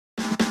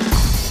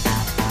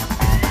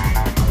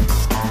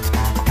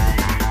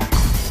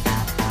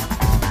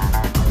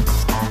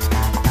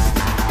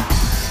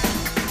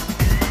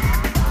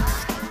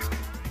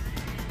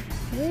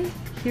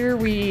here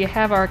we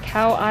have our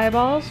cow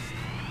eyeballs.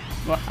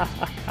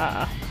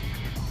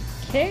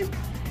 Okay,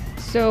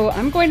 so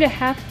I'm going to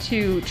have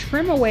to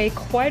trim away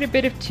quite a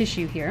bit of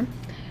tissue here.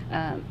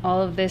 All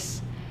of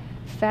this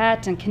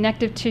fat and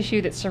connective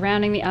tissue that's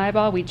surrounding the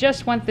eyeball. We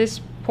just want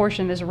this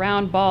portion, this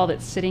round ball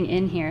that's sitting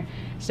in here.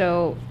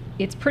 So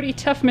it's pretty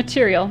tough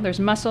material. There's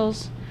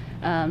muscles.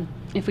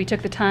 If we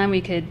took the time,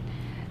 we could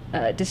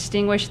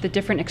distinguish the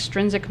different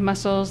extrinsic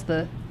muscles,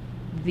 the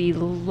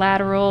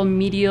lateral,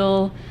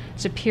 medial,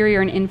 superior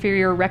and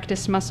inferior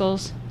rectus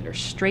muscles that are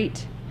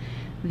straight,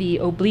 the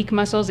oblique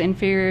muscles,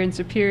 inferior and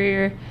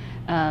superior.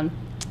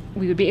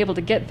 We would be able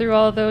to get through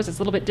all of those. It's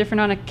a little bit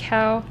different on a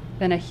cow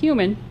than a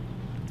human,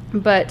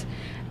 but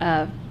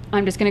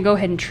I'm just going to go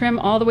ahead and trim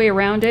all the way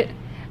around it.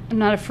 I'm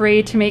not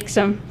afraid to make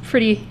some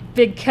pretty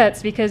big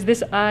cuts because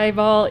this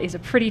eyeball is a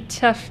pretty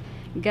tough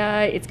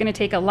guy. It's going to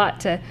take a lot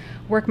to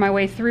work my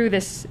way through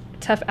this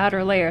tough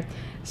outer layer,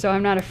 so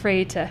I'm not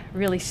afraid to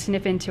really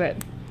snip into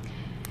it.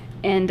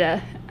 And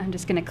I'm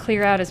just going to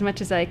clear out as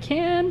much as I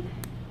can.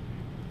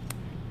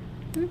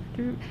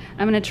 I'm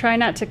going to try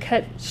not to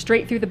cut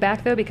straight through the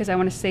back though, because I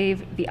want to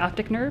save the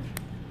optic nerve.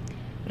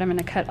 But I'm going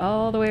to cut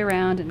all the way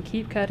around and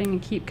keep cutting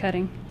and keep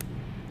cutting.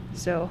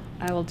 So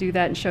I will do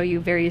that and show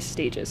you various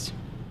stages.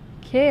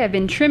 Okay, I've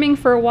been trimming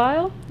for a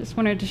while. Just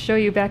wanted to show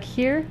you back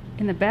here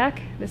in the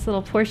back, this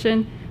little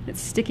portion that's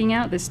sticking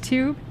out, this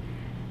tube.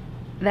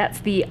 That's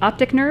the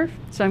optic nerve.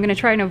 So I'm going to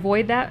try and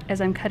avoid that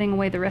as I'm cutting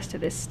away the rest of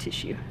this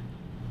tissue.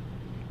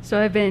 So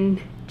I've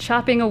been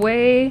chopping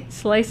away,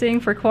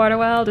 slicing for quite a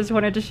while. Just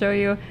wanted to show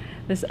you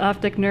this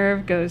optic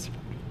nerve goes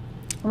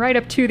right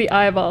up to the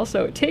eyeball.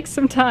 So it takes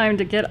some time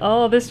to get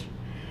all this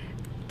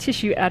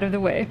tissue out of the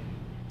way.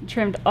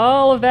 Trimmed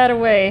all of that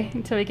away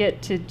until we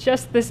get to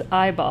just this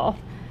eyeball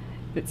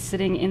that's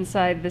sitting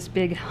inside this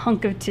big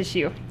hunk of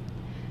tissue.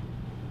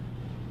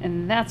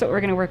 And that's what we're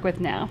going to work with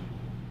now.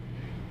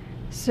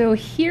 So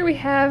here we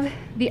have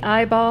the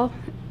eyeball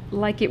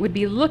like it would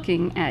be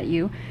looking at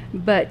you,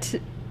 but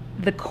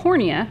the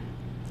cornea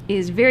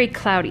is very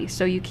cloudy,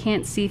 so you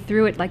can't see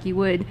through it like you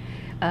would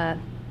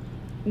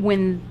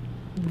when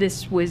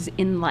this was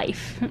in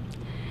life.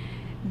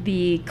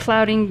 The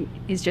clouding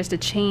is just a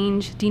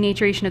change,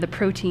 denaturation of the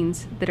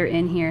proteins that are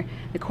in here.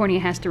 The cornea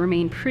has to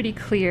remain pretty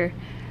clear,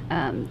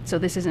 so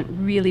this isn't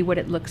really what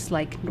it looks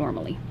like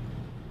normally.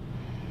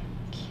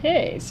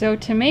 Okay, so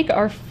to make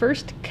our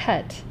first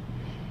cut,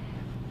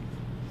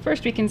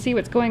 first we can see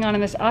what's going on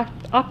in this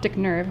optic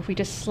nerve. If we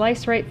just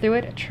slice right through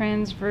it, a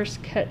transverse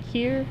cut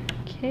here,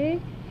 okay?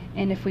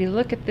 And if we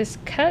look at this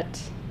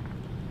cut,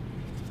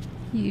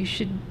 you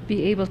should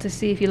be able to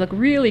see, if you look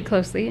really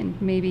closely,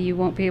 and maybe you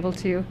won't be able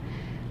to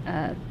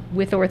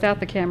with or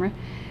without the camera,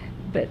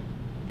 but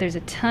there's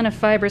a ton of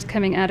fibers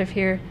coming out of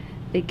here.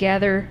 They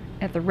gather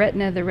at the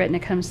retina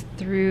comes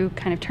through,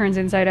 kind of turns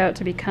inside out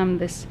to become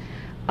this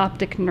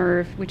optic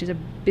nerve, which is a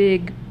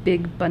big,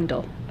 big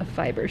bundle of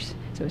fibers.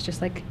 So it's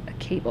just like a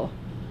cable.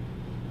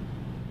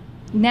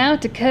 Now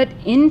to cut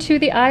into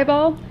the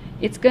eyeball,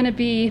 it's going to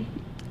be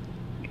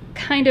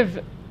kind of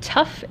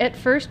tough at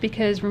first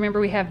because remember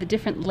we have the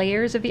different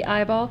layers of the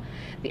eyeball.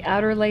 The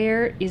outer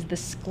layer is the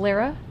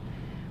sclera,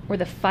 or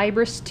the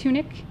fibrous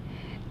tunic,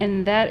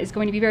 and that is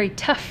going to be very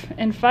tough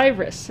and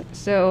fibrous.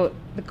 So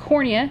the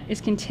cornea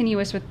is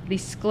continuous with the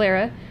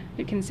sclera.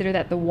 We consider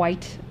that the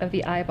white of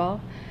the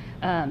eyeball.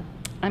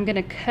 I'm going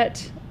to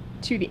cut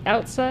to the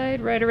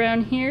outside right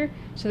around here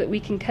so that we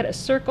can cut a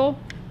circle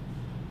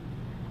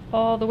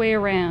all the way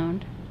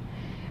around.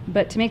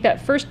 But to make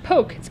that first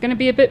poke, it's going to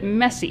be a bit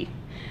messy.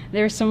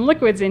 There's some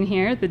liquids in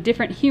here. The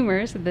different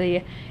humors,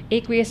 the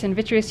aqueous and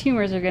vitreous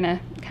humors, are going to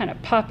kind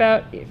of pop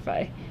out if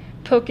I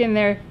poke in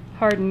there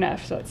hard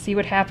enough. So let's see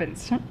what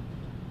happens. I'm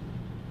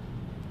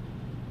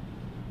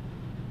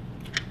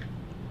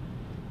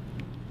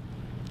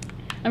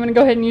going to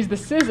go ahead and use the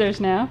scissors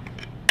now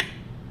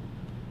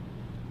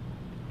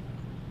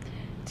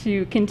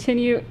to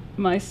continue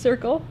my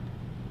circle.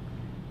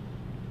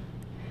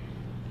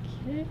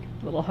 Okay,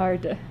 a little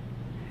hard to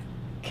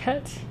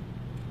cut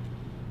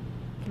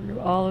through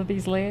all of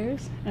these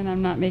layers, and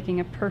I'm not making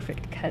a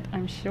perfect cut,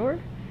 I'm sure,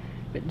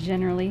 but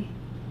generally,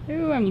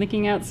 ooh, I'm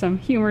leaking out some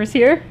humors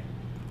here.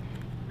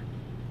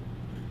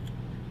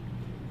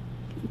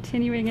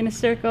 Continuing in a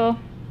circle.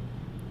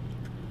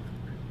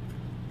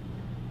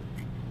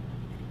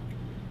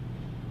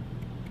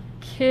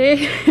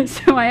 Okay,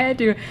 so I had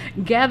to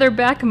gather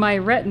back my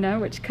retina,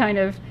 which kind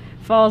of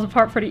falls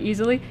apart pretty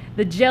easily.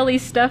 The jelly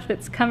stuff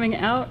that's coming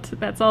out,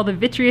 that's all the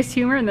vitreous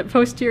humor in the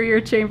posterior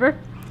chamber.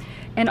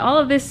 And all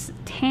of this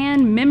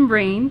tan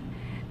membrane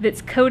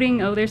that's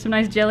coating, oh, there's some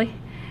nice jelly,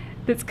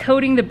 that's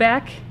coating the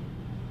back.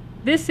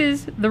 This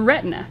is the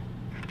retina.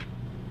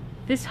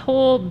 This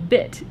whole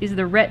bit is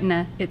the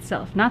retina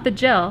itself, not the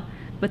gel,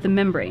 but the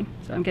membrane.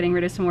 So I'm getting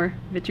rid of some more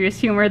vitreous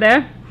humor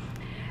there.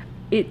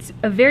 It's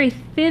a very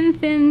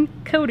thin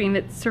coating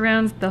that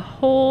surrounds the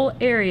whole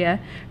area.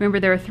 Remember,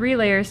 there are 3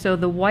 layers, so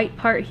the white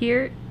part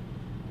here,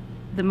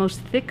 the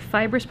most thick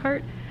fibrous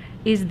part,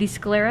 is the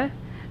sclera.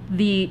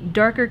 The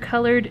darker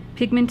colored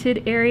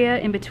pigmented area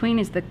in between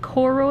is the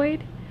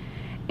choroid,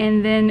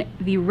 And then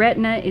the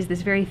retina is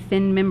this very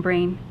thin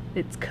membrane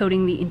that's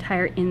coating the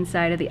entire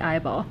inside of the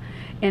eyeball.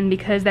 And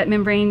because that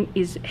membrane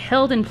is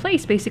held in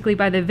place basically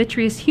by the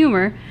vitreous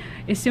humor,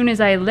 as soon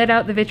as I let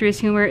out the vitreous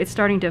humor, it's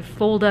starting to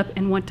fold up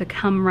and want to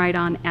come right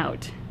on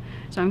out.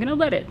 So I'm going to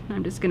let it.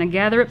 I'm just going to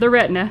gather up the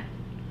retina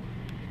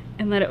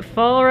and let it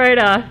fall right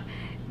off.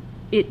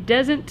 It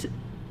doesn't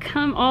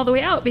come all the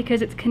way out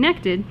because it's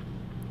connected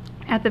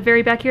at the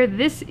very back here.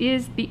 This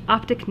is the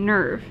optic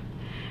nerve.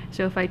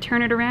 So if I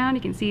turn it around,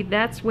 you can see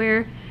that's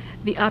where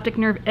the optic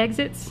nerve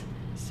exits.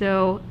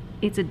 So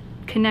it's a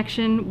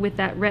connection with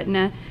that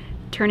retina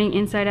turning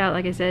inside out,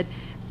 like I said,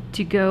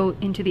 to go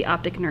into the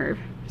optic nerve.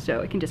 So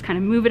it can just kind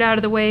of move it out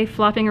of the way,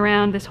 flopping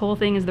around. This whole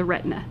thing is the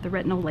retina, the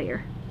retinal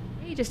layer.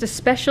 Just a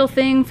special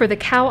thing for the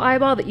cow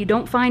eyeball that you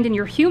don't find in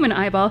your human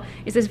eyeball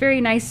is this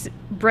very nice,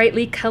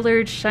 brightly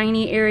colored,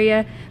 shiny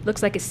area.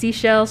 Looks like a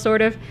seashell,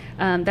 sort of.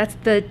 That's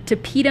the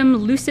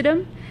tapetum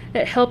lucidum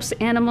that helps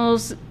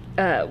animals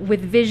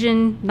with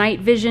vision, night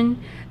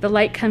vision. The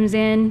light comes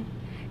in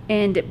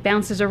and it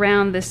bounces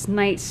around this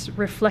nice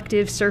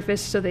reflective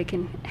surface so they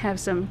can have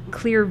some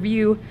clear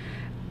view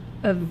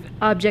of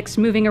objects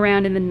moving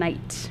around in the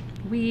night.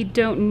 We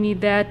don't need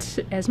that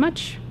as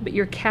much, but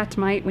your cat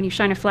might when you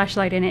shine a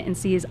flashlight in it and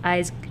see his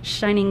eyes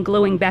shining,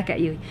 glowing back at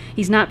you.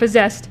 He's not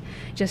possessed,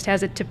 just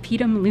has a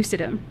tapetum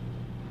lucidum.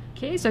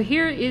 Okay, so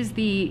here is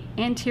the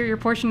anterior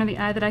portion of the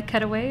eye that I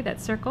cut away,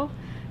 that circle.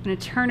 I'm going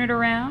to turn it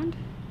around.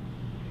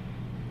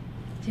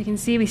 So you can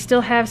see we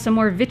still have some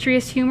more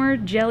vitreous humor,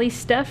 jelly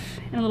stuff,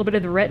 and a little bit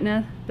of the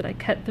retina that I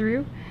cut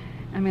through.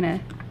 I'm going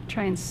to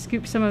try and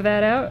scoop some of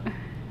that out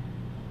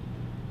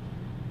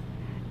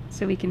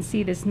so we can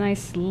see this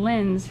nice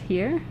lens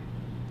here.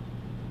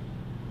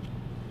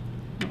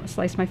 I'll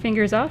slice my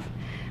fingers off,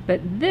 but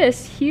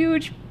this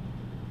huge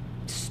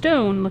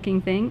stone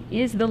looking thing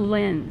is the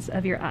lens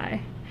of your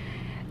eye.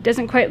 It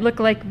doesn't quite look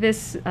like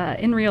this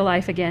in real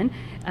life again.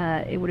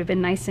 It would have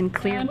been nice and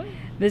clear.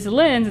 This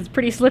lens is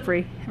pretty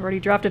slippery. I've already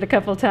dropped it a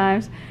couple of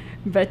times,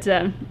 but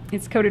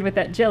it's coated with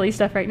that jelly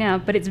stuff right now,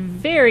 but it's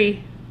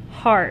very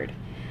hard.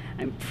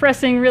 I'm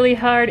pressing really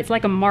hard. It's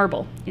like a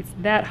marble. It's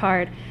that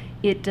hard.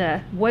 It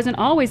wasn't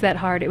always that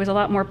hard. It was a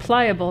lot more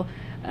pliable,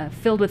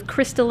 filled with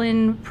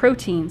crystalline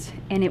proteins,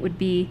 and it would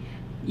be,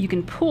 you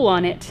can pull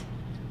on it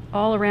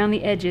all around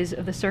the edges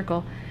of the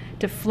circle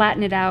to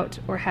flatten it out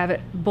or have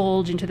it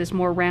bulge into this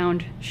more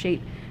round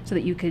shape so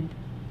that you could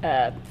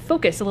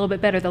focus a little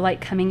bit better. The light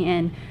coming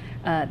in,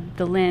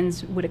 the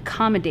lens would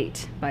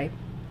accommodate by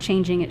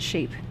changing its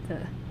shape.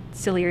 The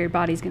ciliary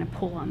body is going to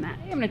pull on that.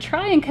 I'm going to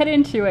try and cut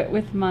into it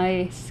with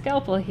my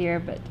scalpel here,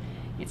 but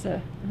it's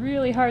a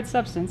really hard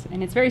substance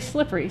and it's very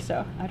slippery,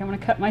 so I don't want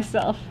to cut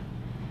myself.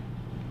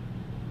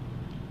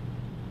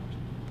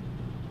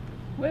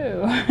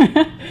 Whoa.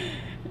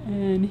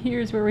 And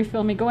here's where we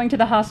film me going to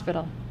the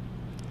hospital.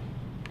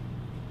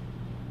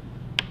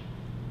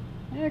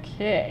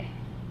 Okay.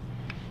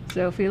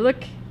 So if we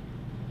look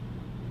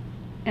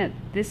at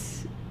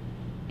this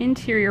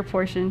interior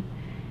portion,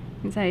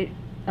 you can see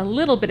a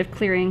little bit of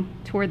clearing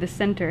toward the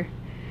center,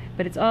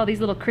 but it's all these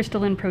little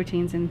crystalline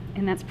proteins, and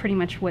that's pretty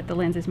much what the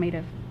lens is made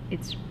of.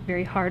 It's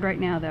very hard right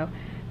now, though,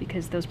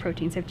 because those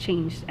proteins have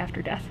changed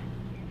after death.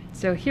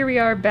 So here we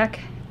are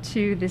back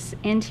to this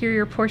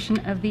anterior portion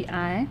of the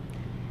eye.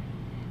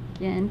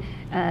 Again,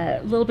 a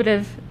little bit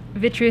of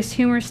vitreous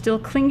humor still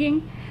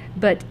clinging,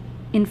 but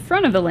in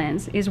front of the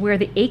lens is where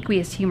the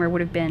aqueous humor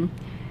would have been,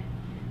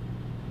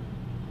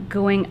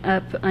 going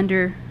up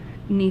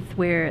underneath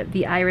where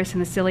the iris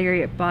and the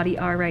ciliary body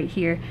are right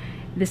here.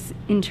 This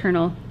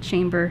internal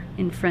chamber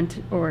in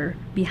front or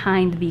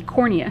behind the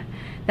cornea,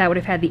 that would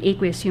have had the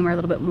aqueous humor a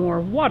little bit more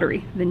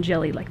watery than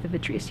jelly like the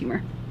vitreous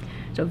humor.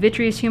 So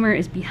vitreous humor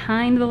is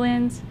behind the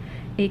lens,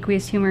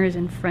 aqueous humor is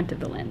in front of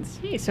the lens.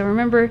 Okay, so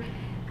remember,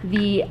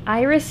 the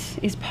iris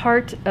is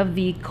part of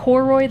the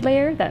choroid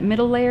layer, that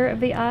middle layer of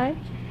the eye.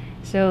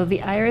 So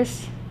the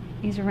iris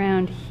is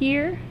around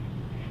here.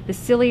 The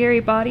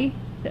ciliary body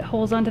that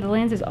holds onto the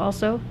lens is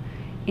also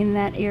in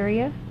that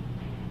area.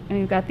 And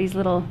we've got these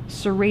little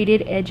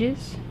serrated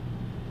edges.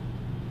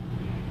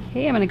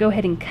 Okay, I'm going to go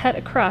ahead and cut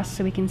across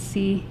so we can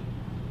see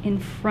in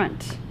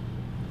front.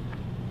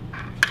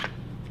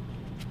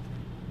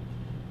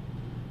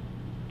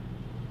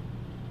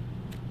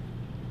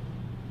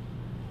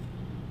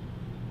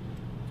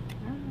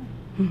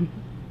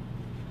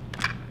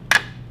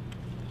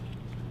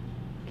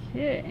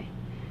 Okay,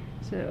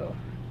 so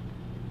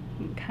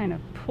you can kind of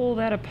pull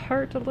that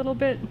apart a little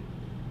bit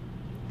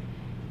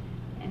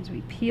as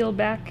we peel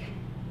back.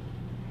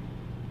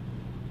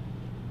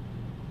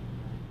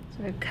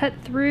 So I've cut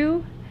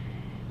through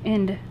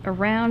and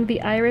around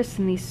the iris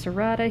and the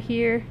serrata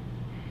here,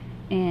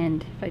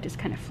 and if I just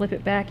kind of flip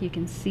it back, you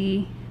can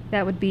see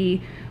that would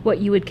be what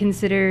you would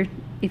consider,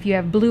 if you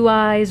have blue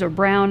eyes or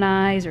brown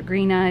eyes or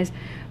green eyes,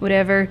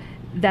 whatever,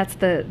 that's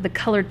the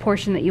colored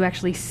portion that you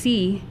actually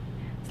see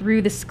through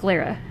the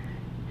sclera,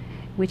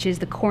 which is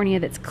the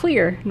cornea that's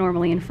clear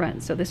normally in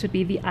front. So this would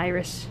be the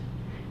iris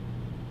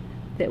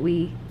that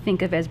we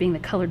think of as being the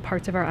colored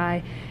parts of our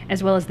eye,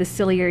 as well as the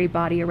ciliary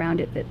body around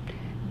it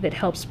that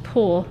helps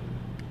pull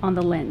on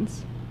the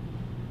lens.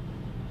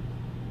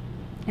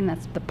 And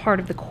that's the part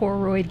of the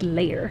choroid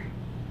layer.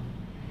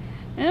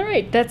 All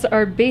right, that's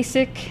our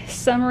basic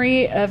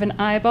summary of an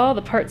eyeball,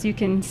 the parts you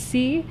can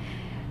see.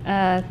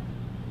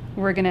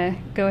 We're gonna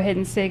go ahead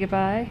and say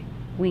goodbye.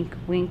 Wink,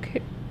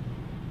 wink.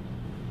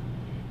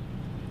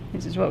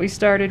 This is what we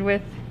started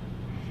with,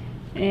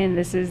 and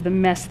this is the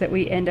mess that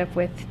we end up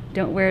with.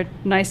 Don't wear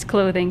nice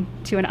clothing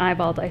to an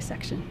eyeball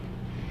dissection.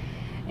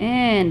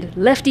 And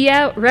lefty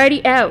out,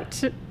 righty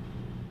out.